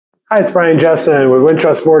Hi, it's Brian Jessen with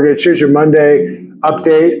Wintrust Mortgage. Here's your Monday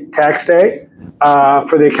update, tax day,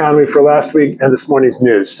 for the economy for last week and this morning's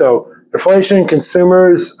news. So inflation,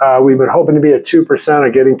 consumers, we've been hoping to be at 2% or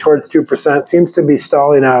getting towards 2%. Seems to be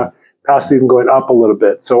stalling out, possibly even going up a little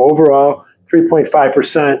bit. So overall,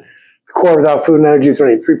 3.5%. The core without food and energy is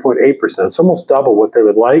running 3.8%. It's almost double what they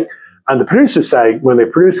would like. On the producer side, when they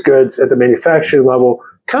produce goods at the manufacturing level,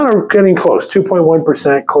 kind of getting close,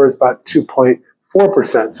 2.1%, core is about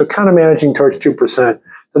 2.4%. So kind of managing towards 2%.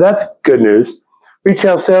 So that's good news.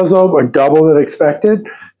 Retail sales, though, are double than expected.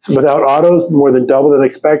 So without autos, more than double than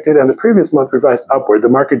expected. And the previous month revised upward. The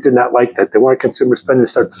market did not like that. They want consumer spending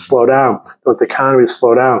to start to slow down. They want the economy to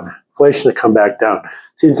slow down, inflation to come back down.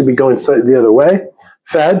 Seems to be going slightly the other way.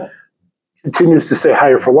 Fed continues to stay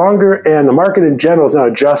higher for longer. And the market in general is now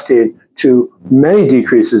adjusting to many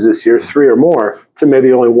decreases this year, 3 or more, to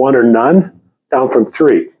maybe only 1 or none, down from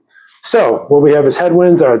 3. So what we have as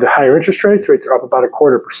headwinds are the higher interest rates. Rates are up about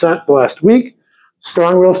 0.25% the last week.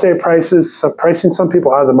 Strong real estate prices, pricing some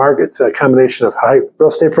people out of the market. It's a combination of high real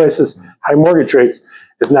estate prices, high mortgage rates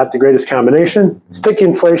is not the greatest combination. Sticky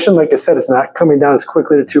inflation, like I said, is not coming down as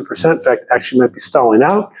quickly to 2%. In fact, actually might be stalling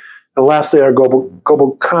out. And lastly, our global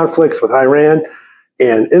conflicts with Iran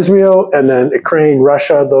and Israel, and then Ukraine,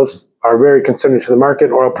 Russia, those are very concerning to the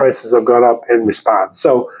market. Oil prices have gone up in response.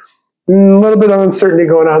 So a little bit of uncertainty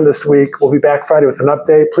going on this week. We'll be back Friday with an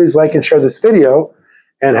update. Please like and share this video,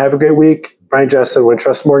 and have a great week. Brian Jessen,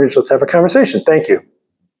 Wintrust Mortgage. Let's have a conversation. Thank you.